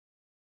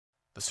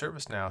The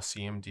ServiceNow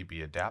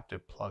CMDB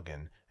Adaptive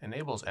Plug-in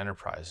enables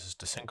enterprises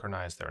to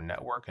synchronize their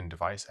network and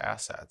device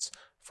assets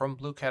from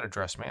BlueCat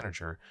Address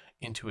Manager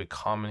into a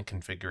common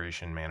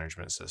configuration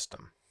management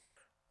system.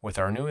 With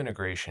our new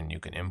integration, you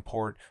can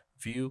import,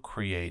 view,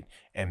 create,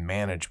 and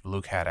manage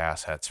BlueCat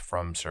assets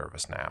from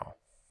ServiceNow.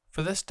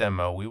 For this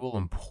demo, we will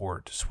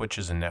import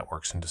switches and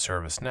networks into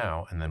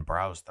ServiceNow and then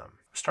browse them.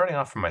 Starting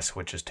off from my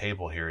switches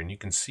table here, and you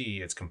can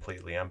see it's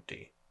completely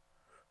empty.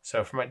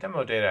 So for my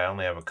demo data, I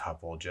only have a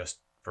couple just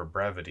for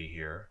brevity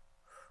here.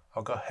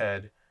 I'll go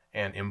ahead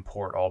and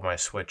import all my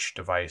switch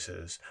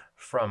devices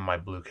from my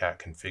BlueCat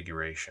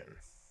configuration.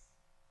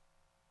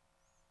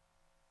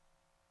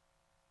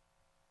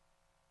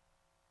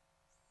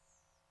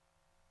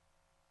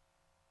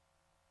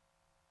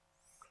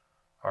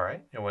 All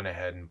right, I went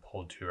ahead and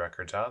pulled 2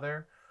 records out of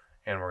there,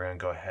 and we're going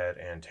to go ahead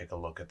and take a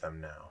look at them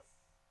now.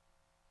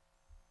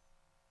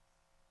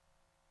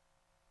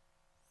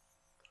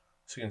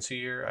 So you can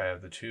see here I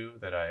have the 2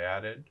 that I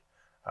added,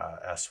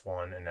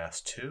 S1 and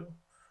S2.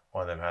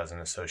 One of them has an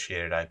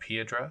associated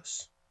IP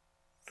address,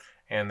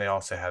 and they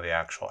also have the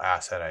actual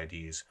asset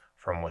IDs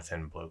from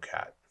within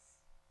BlueCat.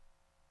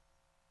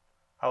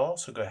 I'll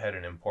also go ahead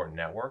and import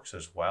networks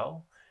as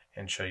well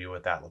and show you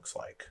what that looks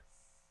like.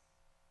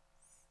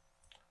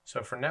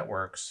 So for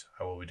networks,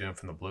 I will be doing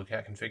from the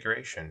BlueCat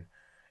configuration.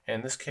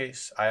 In this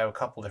case, I have a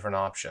couple different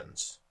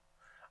options.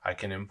 I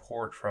can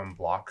import from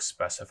blocks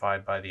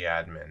specified by the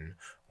admin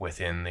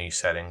within the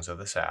settings of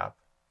this app.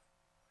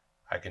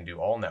 I can do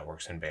all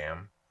networks in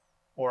BAM,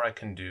 or I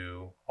can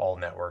do all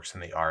networks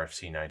in the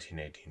RFC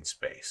 1918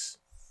 space.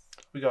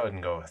 We go ahead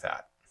and go with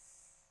that.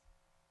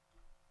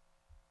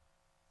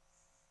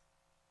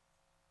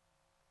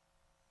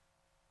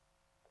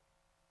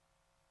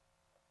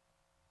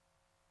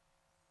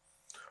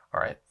 All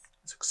right,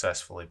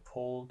 successfully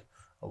pulled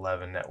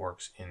 11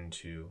 networks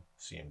into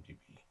CMDB.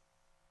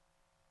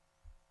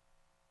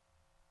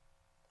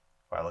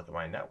 If I look at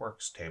my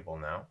networks table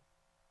now,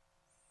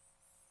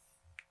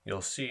 you'll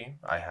see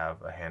I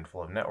have a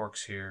handful of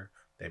networks here.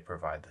 They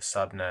provide the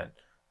subnet,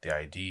 the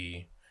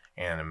ID,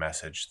 and a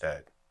message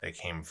that they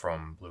came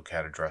from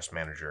BlueCat Address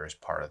Manager as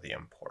part of the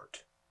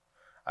import.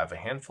 I have a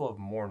handful of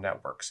more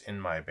networks in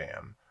my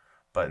BAM,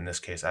 but in this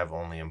case I've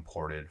only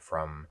imported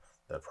from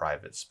the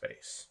private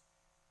space.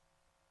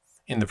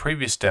 In the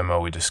previous demo,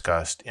 we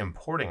discussed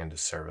importing into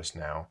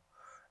ServiceNow.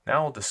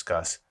 Now we'll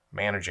discuss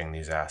managing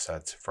these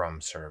assets from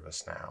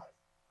ServiceNow.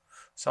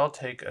 So I'll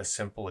take a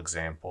simple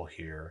example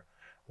here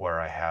where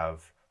I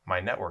have my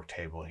network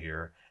table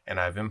here, and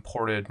I've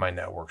imported my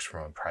networks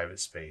from a private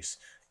space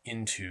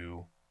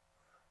into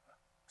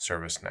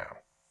ServiceNow.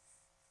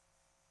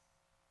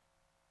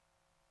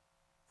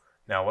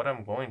 Now what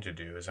I'm going to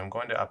do is I'm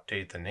going to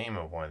update the name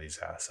of one of these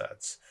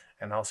assets,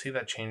 and I'll see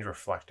that change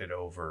reflected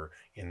over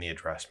in the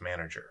Address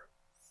Manager.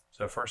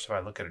 So first, if I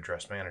look at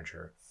Address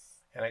Manager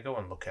and I go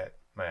and look at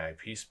my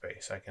IP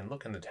space, I can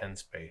look in the 10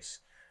 space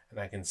and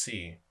I can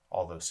see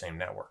all those same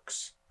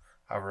networks.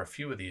 However, a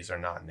few of these are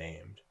not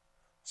named.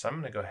 So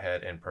I'm going to go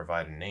ahead and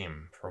provide a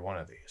name for one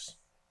of these.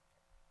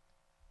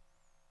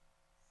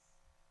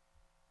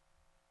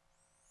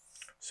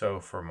 So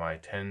for my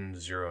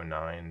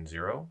 10090,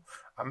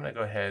 I'm going to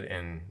go ahead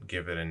and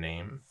give it a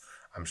name.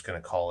 I'm just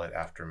going to call it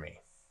after me.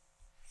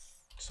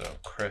 So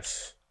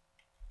Chris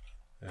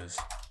is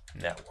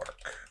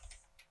network.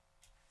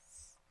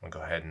 I'm going to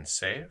go ahead and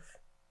save.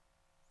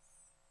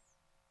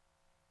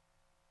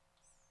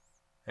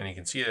 And you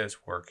can see that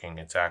it's working.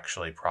 It's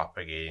actually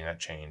propagating that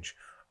change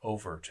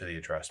over to the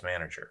Address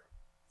Manager.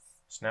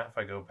 So now if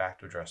I go back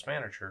to Address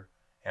Manager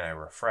and I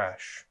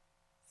refresh,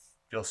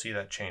 you'll see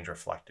that change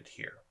reflected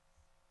here.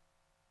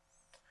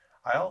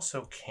 I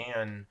also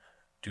can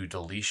do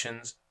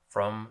deletions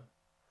from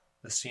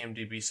the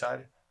CMDB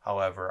side.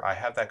 However, I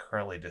have that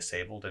currently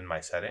disabled in my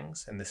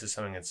settings, and this is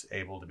something that's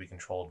able to be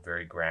controlled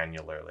very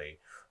granularly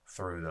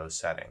through those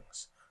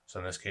settings. So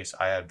in this case,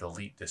 I have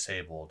delete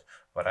disabled,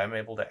 but I'm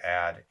able to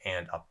add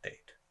and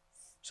update.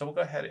 So we'll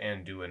go ahead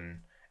and do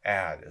an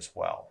add as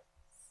well.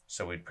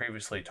 So we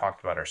previously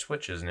talked about our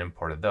switches and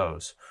imported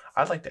those.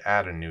 I'd like to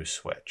add a new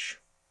switch.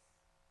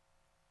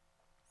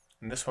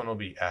 And this one will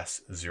be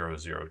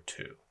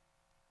S002.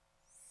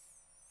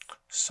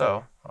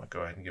 So I'll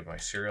go ahead and give my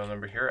serial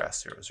number here,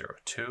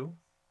 S002.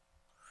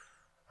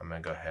 I'm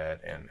going to go ahead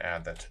and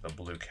add that to the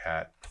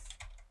BlueCat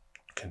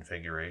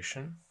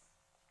configuration.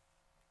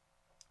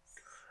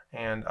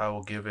 And I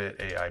will give it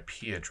a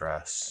IP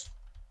address.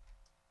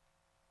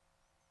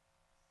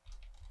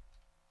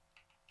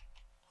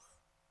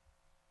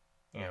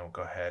 And we'll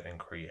go ahead and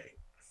create.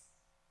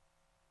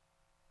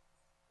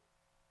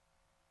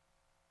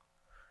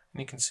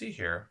 And you can see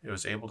here, it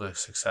was able to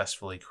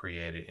successfully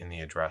create it in the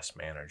Address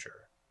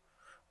Manager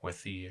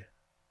with the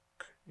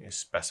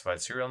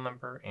specified serial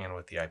number and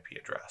with the IP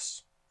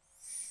address.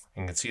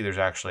 You can see there's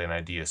actually an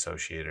ID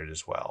associated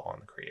as well on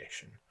the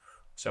creation.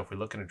 So if we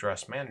look in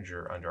Address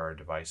Manager under our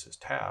Devices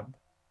tab,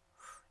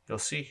 you'll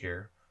see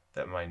here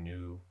that my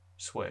new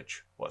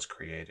switch was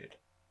created.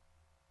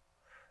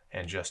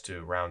 And just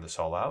to round this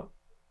all out,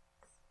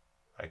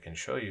 I can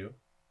show you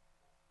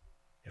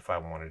if I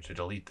wanted to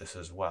delete this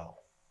as well.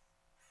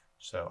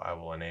 So I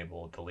will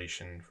enable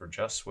deletion for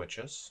just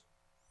switches.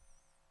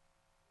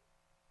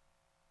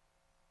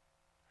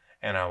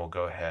 And I will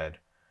go ahead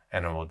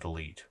and I will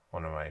delete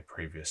one of my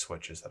previous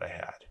switches that I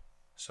had.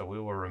 So we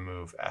will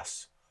remove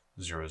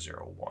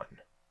S001.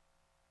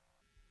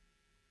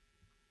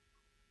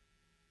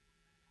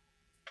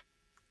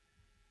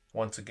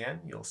 Once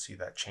again, you'll see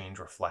that change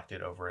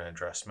reflected over in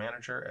Address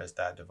Manager as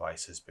that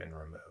device has been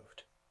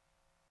removed.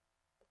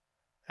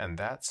 And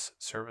that's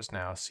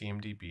ServiceNow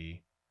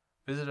CMDB.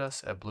 Visit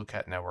us at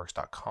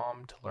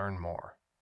BlueCatNetworks.com to learn more.